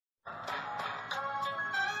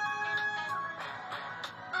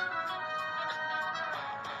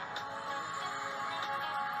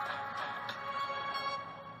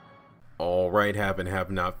All right, have and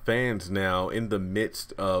have not fans now in the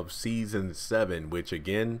midst of season 7, which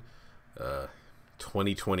again,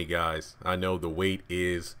 2020 guys. I know the wait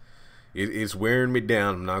is wearing me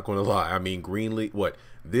down. I'm not going to lie. I mean, Greenleaf,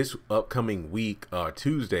 this upcoming week,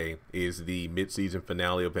 Tuesday is the mid-season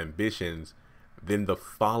finale of Ambitions. Then the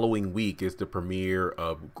following week is the premiere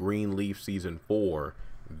of Greenleaf season 4.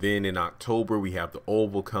 Then in October we have the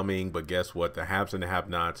Oval coming, but guess what? The haves and the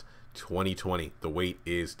have-nots 2020. The weight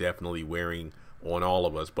is definitely wearing on all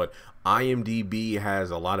of us, but IMDb has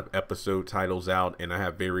a lot of episode titles out, and I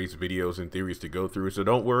have various videos and theories to go through, so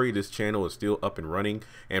don't worry, this channel is still up and running.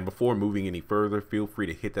 And before moving any further, feel free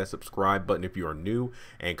to hit that subscribe button if you are new,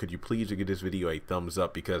 and could you please give this video a thumbs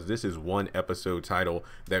up, because this is one episode title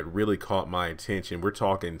that really caught my attention. We're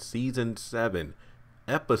talking season 7,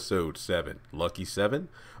 episode 7, lucky 7.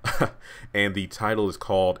 And the title is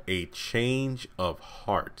called A Change of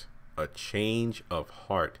Heart. A Change of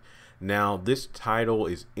Heart. Now, this title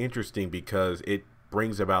is interesting because it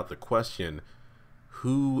brings about the question,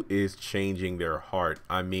 who is changing their heart?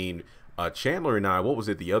 I mean, Chandler and I, what was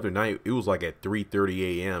it the other night? It was like at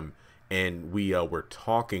 3:30 a.m. and we were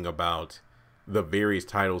talking about the various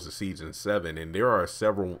titles of season 7, and there are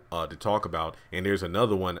several to talk about, and there's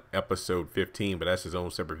another one, episode 15, but that's his own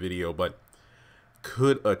separate video. But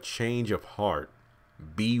could a change of heart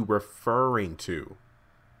be referring to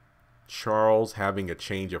Charles having a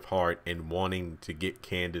change of heart and wanting to get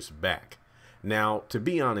Candace back? Now, to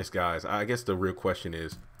be honest, guys, I guess the real question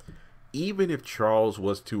is, even if Charles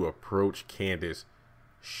was to approach Candace,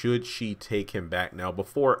 should she take him back? Now,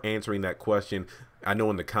 before answering that question, I know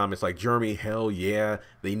in the comments, like, Jeremy, hell yeah,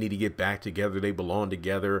 they need to get back together. They belong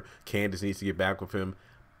together. Candace needs to get back with him.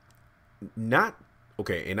 Not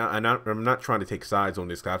okay, and I'm not trying to take sides on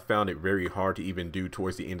this, 'cause I found it very hard to even do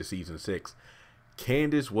towards the end of season 6.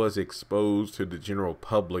 Candace was exposed to the general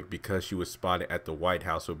public because she was spotted at the White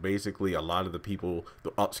House. So basically, a lot of the people, a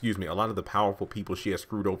lot of the powerful people she has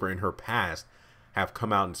screwed over in her past have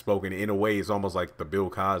come out and spoken. In a way, it's almost like the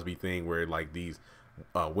Bill Cosby thing, where like these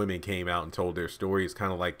women came out and told their story. It's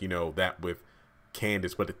kind of like, you know, that with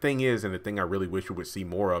Candace. But the thing is, and the thing I really wish we would see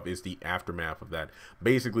more of, is the aftermath of that.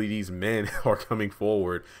 Basically, these men are coming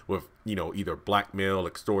forward with, you know, either blackmail,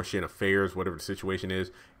 extortion, affairs, whatever the situation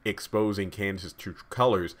is, exposing Candace's true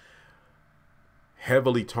colors,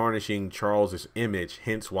 heavily tarnishing Charles's image,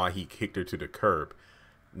 hence why he kicked her to the curb.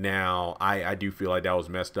 Now, I do feel like that was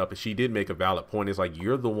messed up, and she did make a valid point. It's like,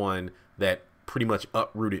 you're the one that pretty much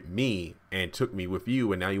uprooted me and took me with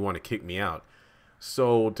you, and now you want to kick me out.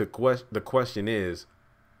 So the question is,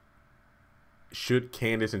 should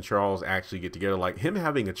Candace and Charles actually get together? Like, him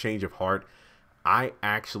having a change of heart, I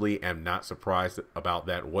actually am not surprised about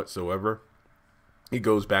that whatsoever. It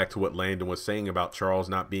goes back to what Landon was saying about Charles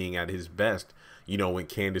not being at his best, you know, when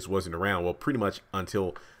Candace wasn't around. Well, pretty much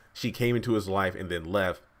until she came into his life and then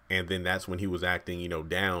left. And then that's when he was acting, you know,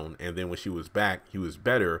 down. And then when she was back, he was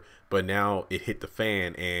better. But now it hit the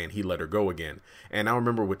fan and he let her go again. And I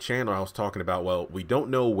remember with Chandler, I was talking about, well, we don't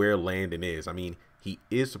know where Landon is. I mean, he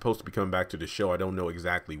is supposed to be coming back to the show. I don't know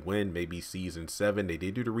exactly when, maybe season 7. They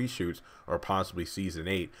did do the reshoots, or possibly season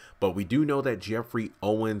 8. But we do know that Jeffrey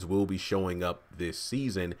Owens will be showing up this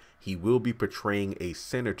season. He will be portraying a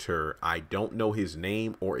senator. I don't know his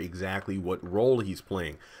name or exactly what role he's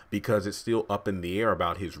playing, because it's still up in the air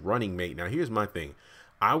about his running mate. Now, here's my thing.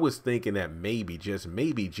 I was thinking that maybe, just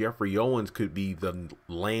maybe, Jeffrey Owens could be the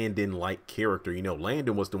Landon-like character. You know,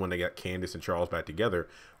 Landon was the one that got Candace and Charles back together.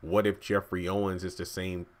 What if Jeffrey Owens is the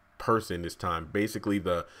same person this time? Basically,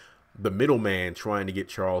 the middleman trying to get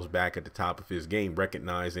Charles back at the top of his game,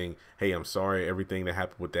 recognizing, hey, I'm sorry, everything that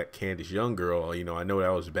happened with that Candace young girl, you know, I know that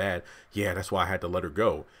was bad. Yeah, that's why I had to let her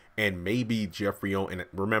go. And maybe Jeffrey Owens, and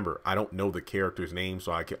remember, I don't know the character's name,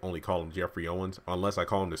 so I can only call him Jeffrey Owens, unless I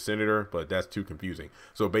call him the senator, but that's too confusing.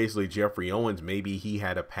 So basically, Jeffrey Owens, maybe he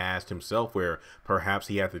had a past himself where perhaps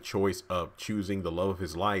he had the choice of choosing the love of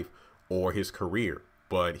his life or his career,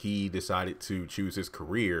 but he decided to choose his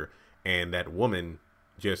career, and that woman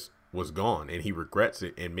just was gone, and he regrets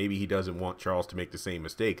it. And maybe he doesn't want Charles to make the same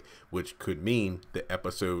mistake, which could mean the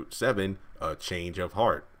episode 7, a change of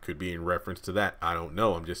heart, could be in reference to that. I don't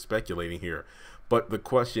know, I'm just speculating here. But the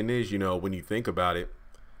question is, you know, when you think about it,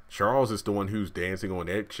 Charles is the one who's dancing on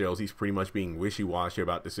eggshells. He's pretty much being wishy-washy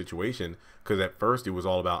about the situation, because at first it was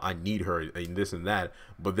all about, I need her and this and that,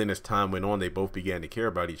 but then as time went on, they both began to care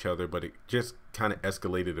about each other, but it just kind of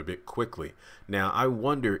escalated a bit quickly. Now, I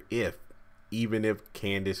wonder if, even if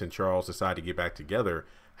Candace and Charles decide to get back together,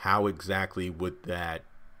 how exactly would that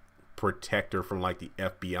protect her from like the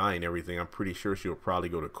FBI and everything. I'm pretty sure she'll probably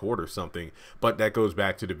go to court or something. But that goes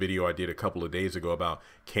back to the video I did a couple of days ago about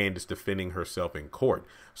Candace defending herself in court.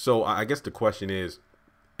 So I guess the question is,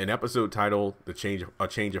 an episode title, a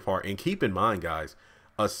change of heart. And keep in mind, guys,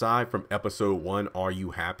 aside from episode 1, Are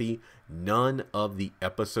You Happy?, none of the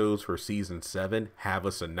episodes for season 7 have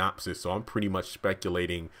a synopsis. So I'm pretty much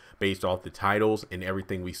speculating based off the titles and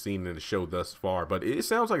everything we've seen in the show thus far. But it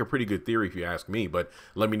sounds like a pretty good theory if you ask me. But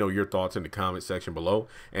let me know your thoughts in the comment section below.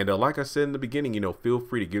 And like I said in the beginning, feel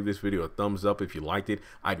free to give this video a thumbs up if you liked it.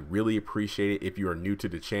 I'd really appreciate it. If you are new to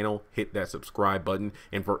the channel, hit that subscribe button.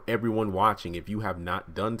 And for everyone watching, if you have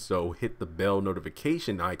not done so, hit the bell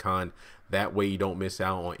notification icon. That way you don't miss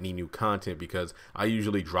out on any new content, because I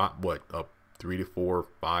usually drop 3 to 4,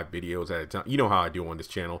 5 videos at a time. You know how I do on this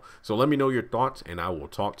channel. So let me know your thoughts, and I will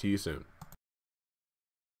talk to you soon.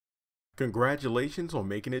 Congratulations on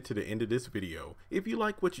making it to the end of this video. If you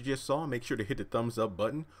like what you just saw, make sure to hit the thumbs up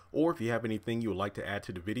button, or if you have anything you would like to add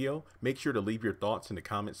to the video, make sure to leave your thoughts in the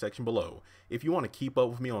comment section below. If you want to keep up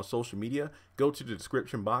with me on social media, go to the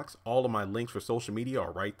description box. All of my links for social media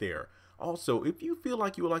are right there. Also, if you feel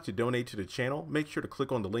like you would like to donate to the channel, make sure to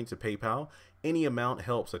click on the link to PayPal. Any amount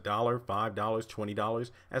helps. $1, $5,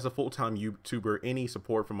 $20. As a full-time YouTuber, any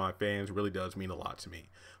support from my fans really does mean a lot to me.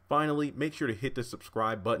 Finally, make sure to hit the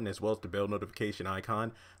subscribe button as well as the bell notification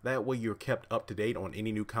icon. That way you're kept up to date on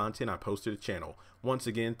any new content I post to the channel. Once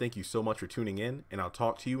again, thank you so much for tuning in, and I'll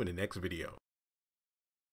talk to you in the next video.